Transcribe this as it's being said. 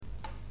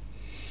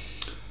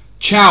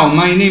Ciao,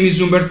 my name is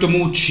Umberto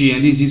Mucci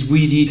and this is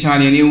We the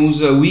Italian News,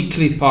 a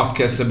weekly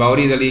podcast about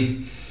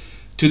Italy.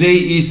 Today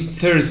is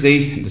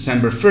Thursday,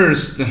 December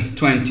 1st,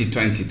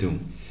 2022.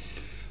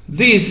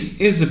 This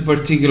is a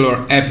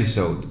particular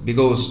episode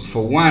because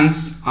for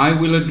once I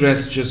will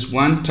address just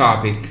one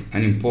topic,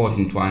 an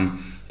important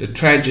one, the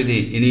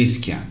tragedy in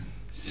Ischia.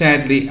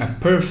 Sadly, a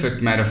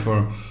perfect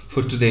metaphor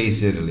for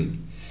today's Italy.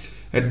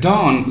 At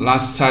dawn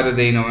last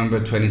Saturday,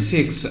 November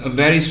 26, a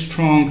very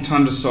strong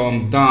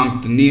thunderstorm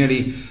dumped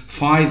nearly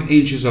 5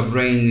 inches of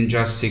rain in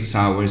just 6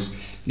 hours,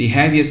 the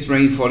heaviest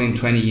rainfall in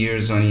 20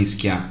 years on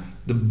Ischia,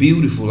 the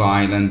beautiful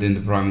island in the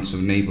province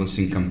of Naples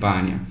in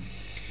Campania.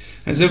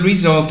 As a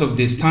result of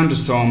this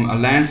thunderstorm, a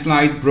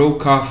landslide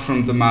broke off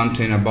from the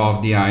mountain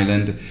above the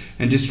island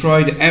and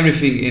destroyed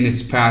everything in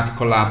its path,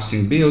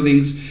 collapsing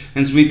buildings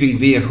and sweeping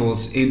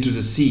vehicles into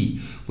the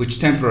sea, which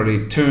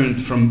temporarily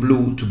turned from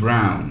blue to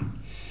brown.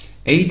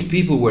 8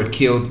 people were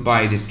killed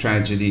by this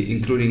tragedy,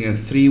 including a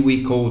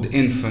 3-week-old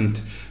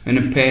infant and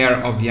a pair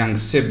of young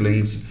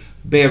siblings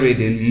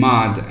buried in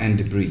mud and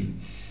debris.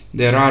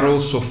 There are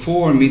also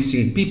 4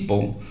 missing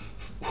people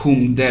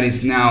whom there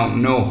is now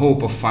no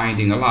hope of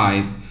finding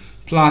alive,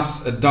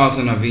 plus a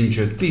dozen of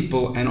injured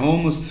people and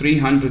almost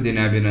 300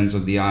 inhabitants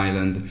of the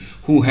island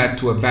who had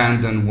to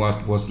abandon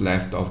what was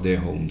left of their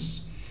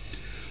homes.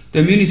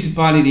 The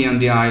municipality on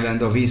the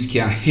island of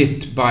Ischia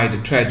hit by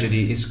the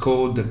tragedy is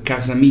called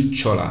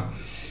Casamicciola,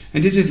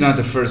 and this is not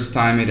the first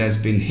time it has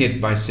been hit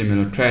by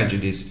similar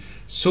tragedies,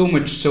 so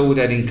much so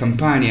that in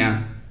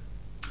Campania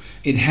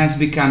it has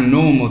become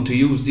normal to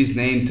use this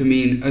name to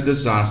mean a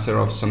disaster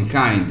of some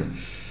kind.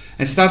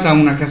 È stata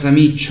una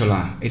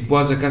casamicciola, it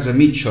was a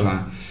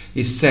casamicciola,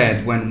 is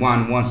said when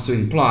one wants to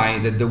imply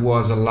that there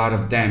was a lot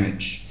of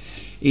damage.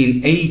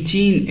 In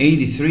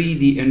 1883,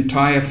 the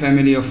entire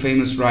family of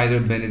famous writer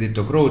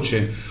Benedetto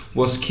Croce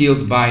was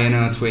killed by an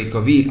earthquake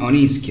on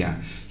Ischia.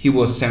 He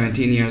was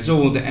 17 years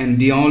old and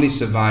the only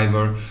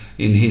survivor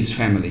in his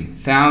family.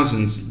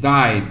 Thousands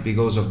died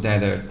because of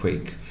that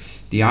earthquake.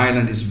 The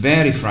island is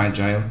very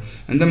fragile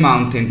and the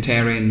mountain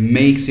terrain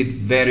makes it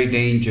very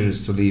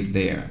dangerous to live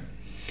there.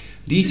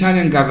 The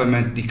Italian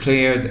government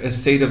declared a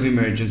state of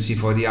emergency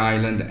for the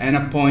island and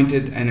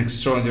appointed an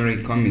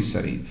extraordinary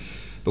commissary.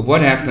 But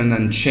what happened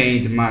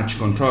unchained much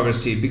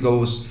controversy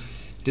because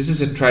this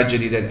is a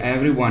tragedy that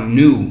everyone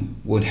knew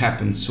would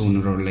happen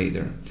sooner or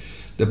later.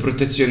 The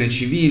Protezione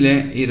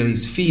Civile,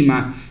 Italy's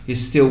FEMA,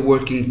 is still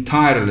working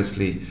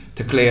tirelessly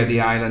to clear the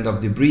island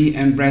of debris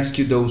and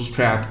rescue those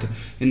trapped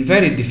in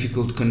very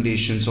difficult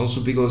conditions, also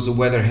because the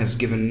weather has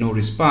given no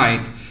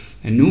respite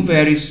and new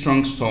very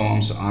strong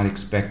storms are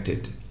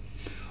expected.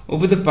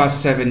 Over the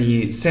past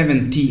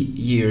 70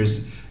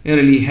 years,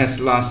 Italy has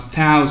lost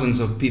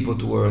thousands of people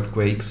to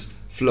earthquakes,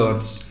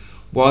 floods,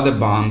 water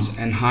bombs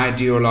and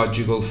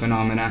hydrological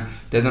phenomena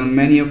that on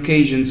many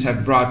occasions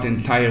have brought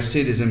entire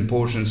cities and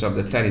portions of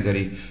the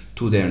territory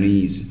to their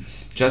knees.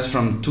 Just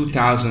from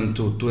 2000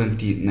 to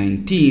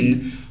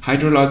 2019,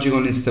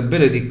 hydrological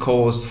instability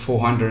caused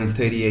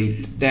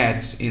 438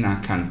 deaths in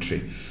our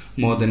country.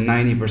 More than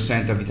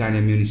 90% of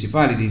Italian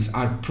municipalities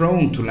are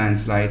prone to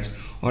landslides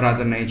or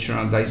other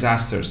natural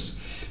disasters.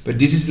 But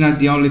this is not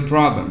the only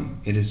problem,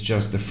 it is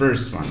just the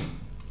first one.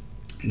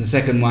 The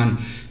second one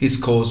is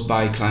caused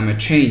by climate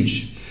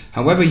change.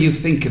 However you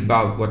think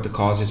about what the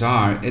causes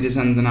are, it is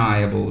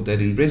undeniable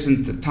that in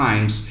recent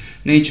times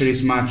nature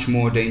is much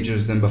more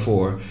dangerous than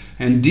before,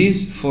 and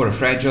this, for a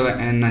fragile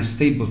and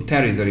unstable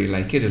territory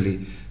like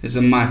Italy, is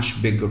a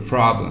much bigger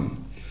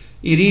problem.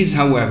 It is,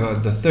 however,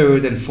 the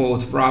third and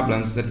fourth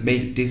problems that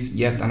make this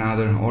yet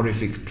another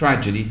horrific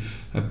tragedy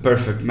a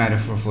perfect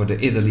metaphor for the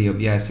Italy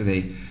of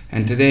yesterday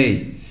and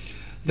today.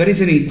 There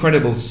is an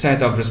incredible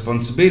set of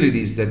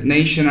responsibilities that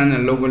national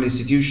and local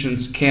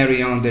institutions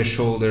carry on their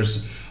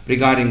shoulders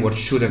regarding what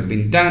should have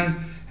been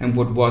done and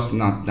what was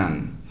not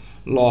done.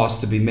 Laws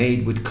to be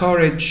made with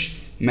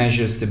courage,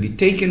 measures to be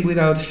taken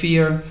without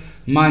fear,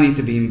 money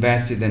to be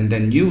invested and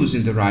then used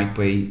in the right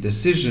way,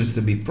 decisions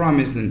to be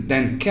promised and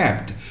then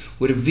kept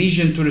with a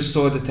vision to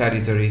restore the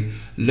territory,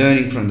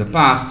 learning from the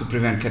past to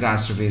prevent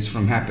catastrophes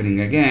from happening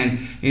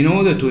again in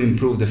order to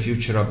improve the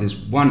future of this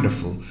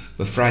wonderful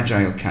but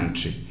fragile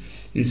country.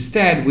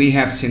 Instead, we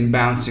have seen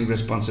bouncing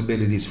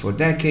responsibilities for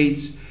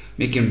decades,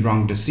 making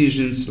wrong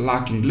decisions,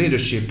 lacking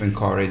leadership and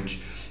courage,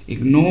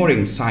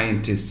 ignoring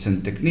scientists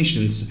and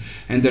technicians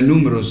and the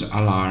numerous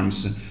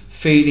alarms,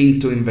 failing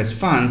to invest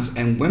funds,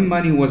 and when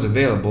money was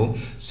available,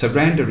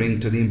 surrendering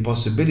to the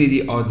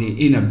impossibility or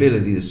the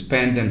inability to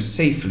spend them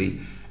safely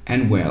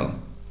and well.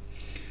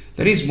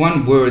 There is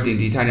one word in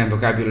the Italian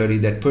vocabulary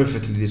that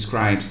perfectly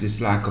describes this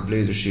lack of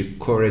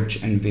leadership,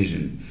 courage, and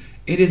vision.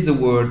 It is the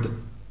word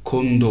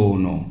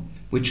condono,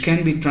 which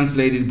can be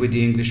translated with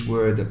the English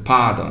word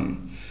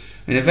pardon.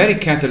 In a very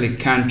Catholic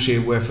country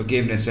where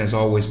forgiveness has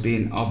always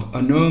been of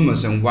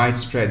enormous and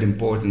widespread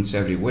importance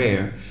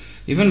everywhere,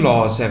 even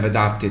laws have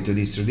adapted to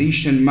this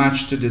tradition,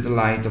 much to the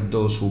delight of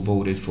those who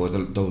voted for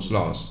those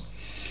laws.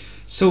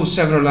 So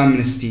several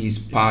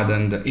amnesties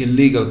pardoned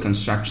illegal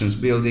constructions,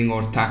 building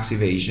or tax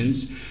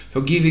evasions,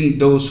 forgiving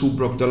those who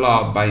broke the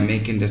law by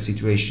making the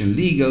situation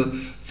legal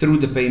through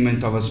the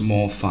payment of a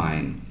small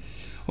fine.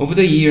 Over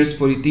the years,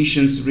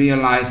 politicians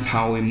realized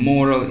how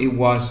immoral it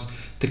was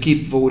to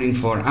keep voting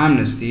for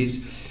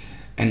amnesties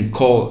and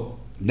call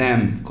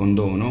them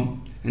condono,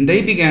 and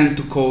they began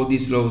to call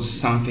these laws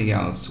something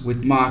else,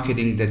 with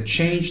marketing that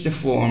changed the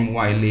form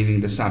while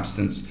leaving the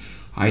substance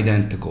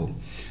identical.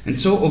 And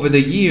so over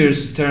the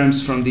years,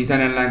 terms from the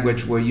Italian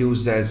language were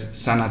used as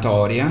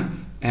sanatoria,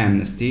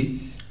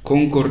 amnesty,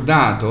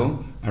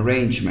 concordato,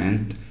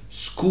 arrangement,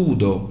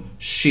 scudo,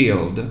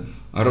 shield,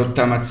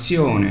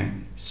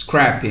 rottamazione,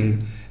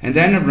 scrapping, and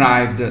then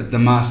arrived the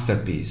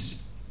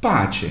masterpiece,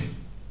 pace,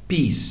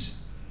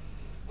 peace.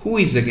 Who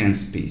is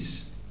against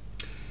peace?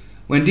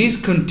 When these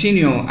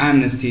continual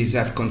amnesties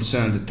have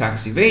concerned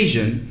tax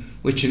evasion,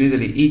 which in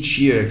Italy each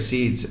year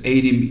exceeds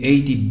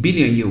 80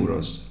 billion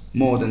euros,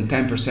 more than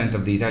 10%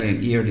 of the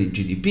Italian yearly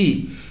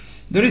GDP,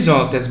 the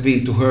result has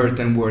been to hurt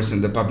and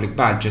worsen the public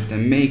budget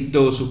and make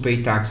those who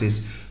pay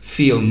taxes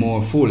feel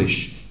more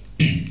foolish,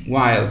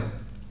 while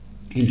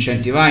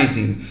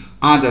incentivizing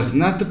others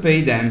not to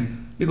pay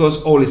them because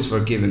all is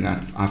forgiven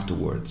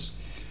afterwards.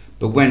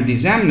 But when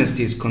these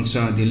amnesties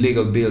concerned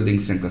illegal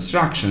buildings and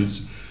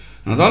constructions,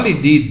 not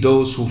only did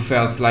those who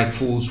felt like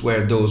fools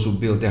were those who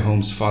built their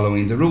homes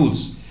following the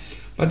rules,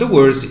 but the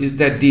worst is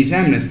that these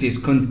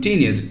amnesties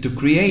continued to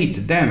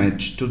create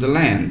damage to the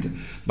land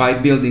by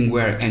building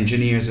where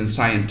engineers and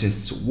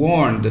scientists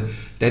warned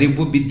that it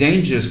would be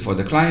dangerous for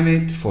the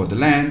climate, for the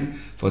land,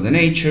 for the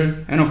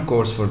nature, and of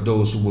course for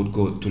those who would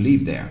go to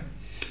live there.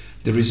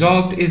 The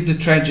result is the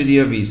tragedy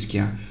of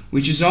Ischia,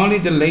 which is only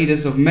the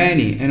latest of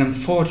many and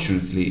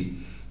unfortunately,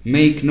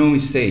 make no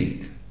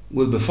mistake,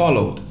 will be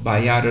followed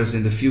by others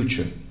in the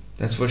future,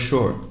 that's for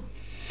sure.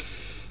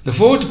 The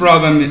fourth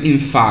problem, in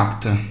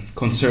fact,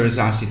 concerns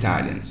us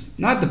Italians,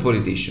 not the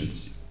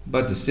politicians,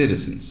 but the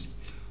citizens.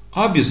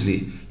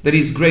 Obviously, there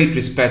is great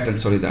respect and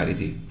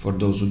solidarity for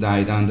those who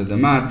died under the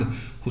mud,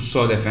 who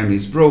saw their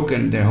families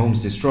broken, their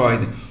homes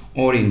destroyed,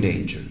 or in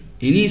danger,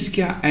 in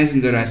Ischia as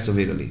in the rest of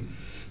Italy.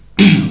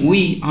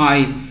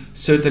 I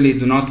certainly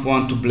do not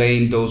want to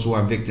blame those who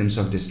are victims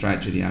of this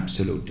tragedy,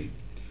 absolutely.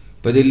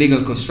 But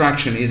illegal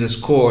construction is a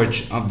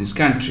scourge of this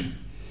country.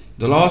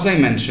 The laws I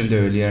mentioned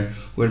earlier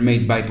were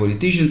made by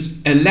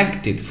politicians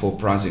elected for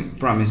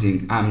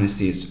promising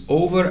amnesties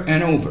over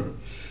and over,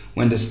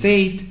 when the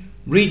state,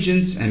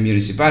 regions and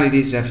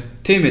municipalities have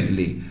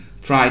timidly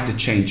tried to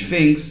change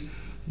things.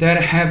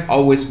 There have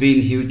always been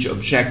huge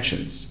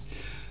objections.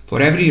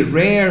 For every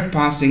rare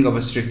passing of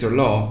a stricter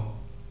law,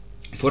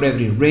 for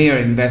every rare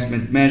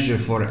investment measure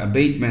for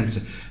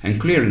abatements and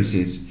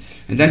clearances,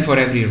 and then for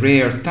every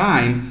rare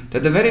time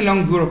that the very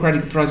long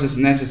bureaucratic process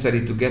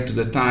necessary to get to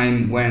the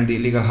time when the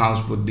illegal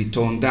house would be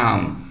torn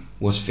down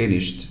was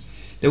finished.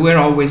 There were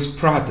always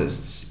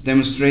protests,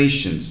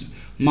 demonstrations,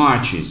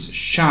 marches,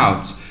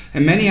 shouts,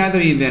 and many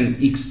other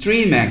even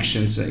extreme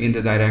actions in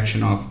the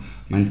direction of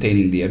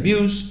maintaining the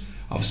abuse,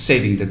 of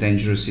saving the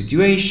dangerous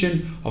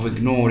situation, of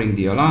ignoring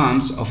the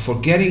alarms, of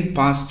forgetting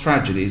past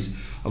tragedies,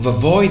 of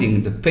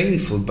avoiding the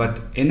painful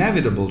but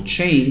inevitable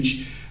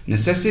change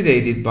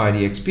necessitated by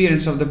the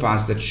experience of the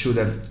past that should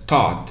have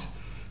taught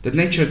that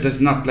nature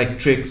does not like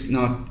tricks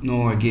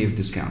nor give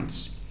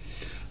discounts.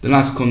 The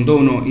last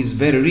condono is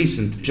very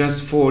recent,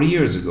 just 4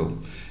 years ago,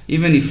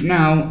 even if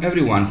now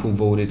everyone who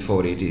voted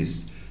for it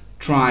is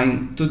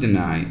trying to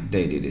deny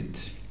they did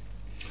it.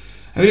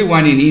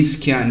 Everyone in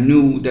Ischia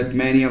knew that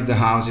many of the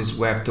houses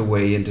swept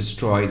away and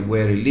destroyed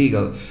were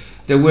illegal.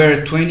 There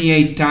were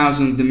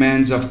 28,000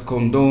 demands of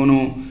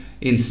condono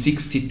in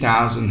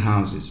 60,000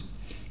 houses.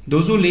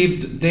 Those who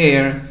lived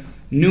there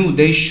knew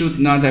they should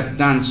not have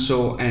done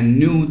so and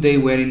knew they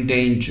were in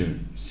danger.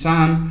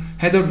 Some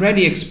had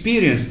already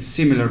experienced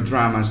similar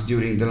dramas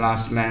during the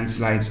last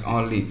landslides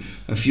only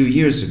a few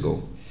years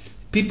ago.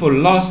 People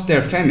lost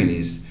their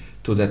families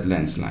to that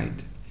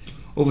landslide.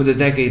 Over the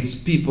decades,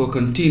 people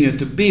continued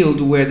to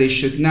build where they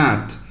should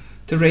not,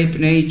 to rape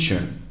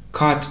nature,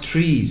 cut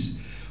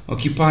trees,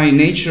 occupy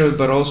natural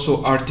but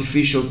also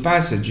artificial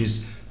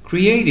passages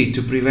created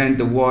to prevent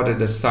the water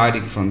that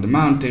started from the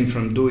mountain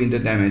from doing the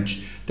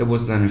damage that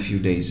was done a few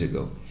days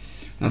ago.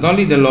 Not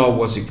only the law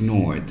was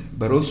ignored,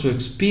 but also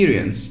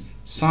experience,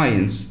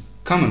 science,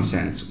 common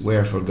sense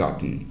were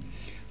forgotten.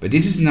 But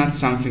this is not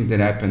something that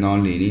happened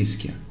only in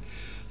Ischia.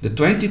 The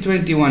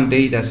 2021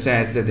 data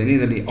says that in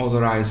Italy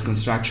authorized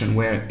construction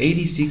were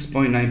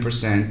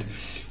 86.9%,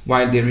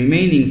 while the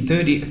remaining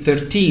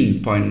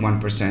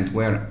 13.1%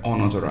 were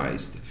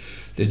unauthorized.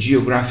 The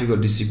geographical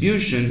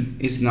distribution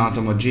is not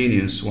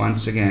homogeneous,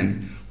 once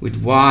again,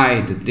 with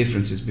wide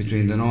differences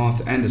between the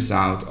north and the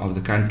south of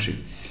the country.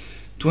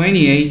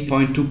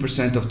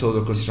 28.2% of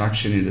total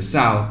construction in the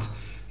south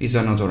is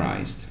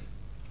unauthorized.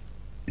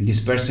 This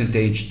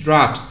percentage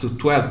drops to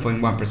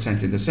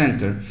 12.1% in the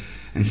center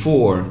and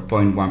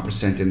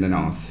 4.1% in the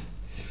north.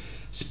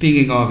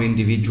 Speaking of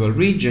individual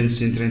regions,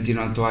 in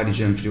Trentino Alto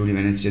Adige and Friuli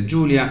Venezia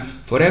Giulia,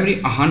 for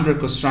every 100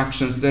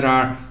 constructions there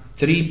are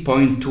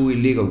 3.2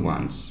 illegal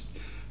ones.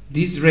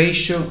 This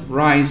ratio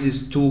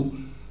rises to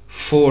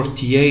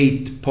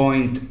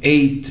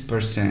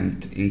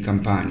 48.8% in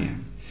Campania.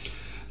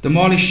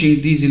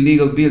 Demolishing these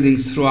illegal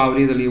buildings throughout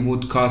Italy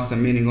would cost a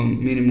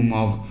minimum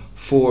of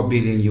 4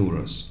 billion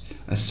euros.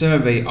 A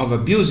survey of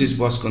abuses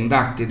was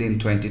conducted in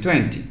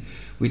 2020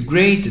 with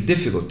great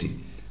difficulty.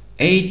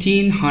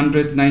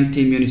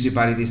 1,819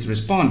 municipalities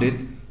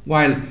responded,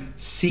 while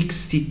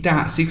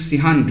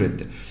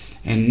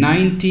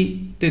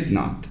 690 did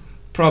not,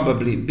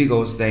 probably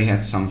because they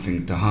had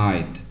something to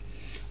hide.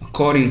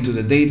 According to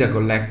the data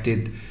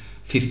collected,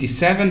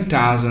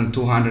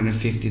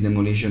 57,250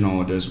 demolition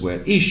orders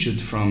were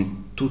issued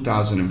from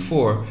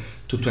 2004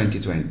 to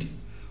 2020.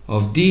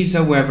 Of these,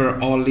 however,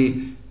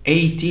 only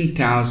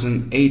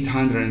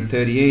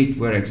 18,838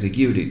 were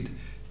executed,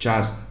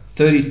 just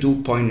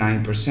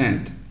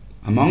 32.9%.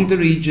 Among the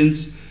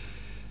regions,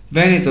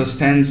 Veneto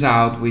stands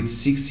out with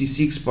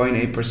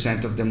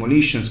 66.8% of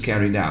demolitions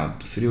carried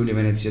out. Friuli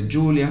Venezia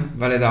Giulia,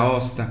 Valle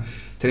d'Aosta,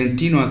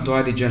 Trentino, Alto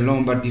Adige and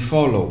Lombardy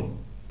follow.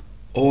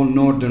 All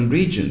northern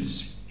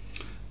regions.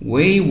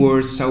 Way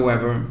worse,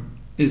 however,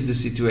 is the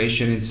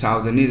situation in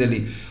southern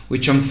Italy,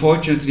 which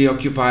unfortunately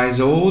occupies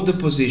all the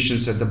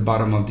positions at the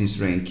bottom of this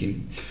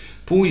ranking.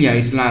 Puglia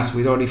is last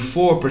with only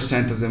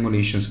 4% of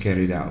demolitions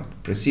carried out,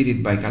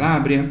 preceded by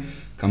Calabria,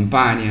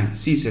 Campania,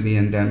 Sicily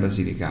and then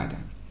Basilicata.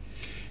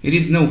 It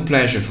is no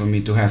pleasure for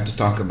me to have to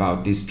talk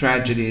about these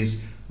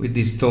tragedies with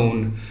this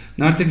tone,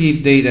 nor to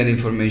give data and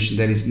information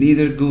that is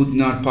neither good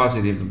nor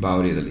positive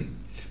about Italy.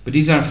 But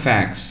these are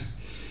facts,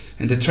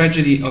 and the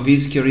tragedy of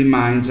Ischia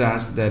reminds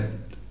us that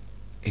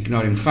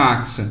ignoring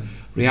facts,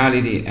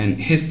 reality and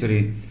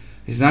history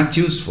is not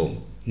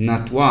useful,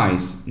 not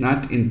wise,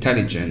 not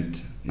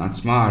intelligent, not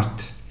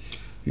smart.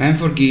 Men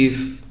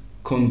forgive,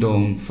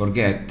 condone,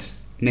 forget.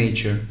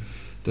 Nature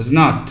does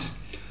not.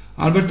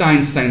 Albert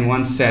Einstein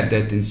once said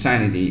that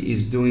insanity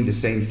is doing the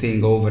same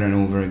thing over and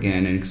over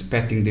again and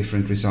expecting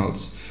different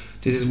results.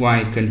 This is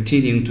why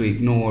continuing to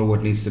ignore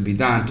what needs to be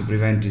done to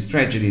prevent these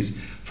tragedies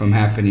from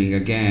happening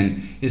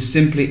again is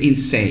simply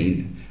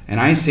insane. And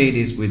I say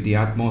this with the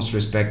utmost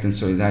respect and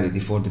solidarity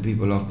for the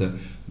people of the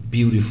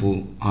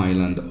beautiful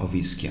island of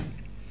Ischia.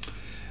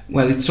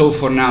 Well, it's all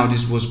for now.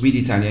 This was With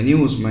Italia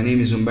News. My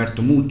name is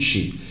Umberto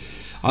Mucci.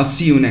 I'll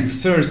see you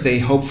next Thursday.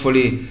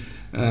 Hopefully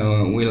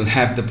we'll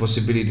have the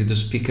possibility to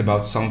speak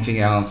about something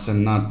else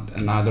and not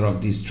another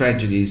of these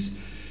tragedies.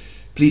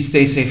 Please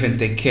stay safe and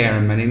take care.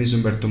 My name is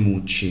Umberto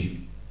Mucci.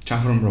 Ciao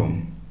from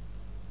Rome.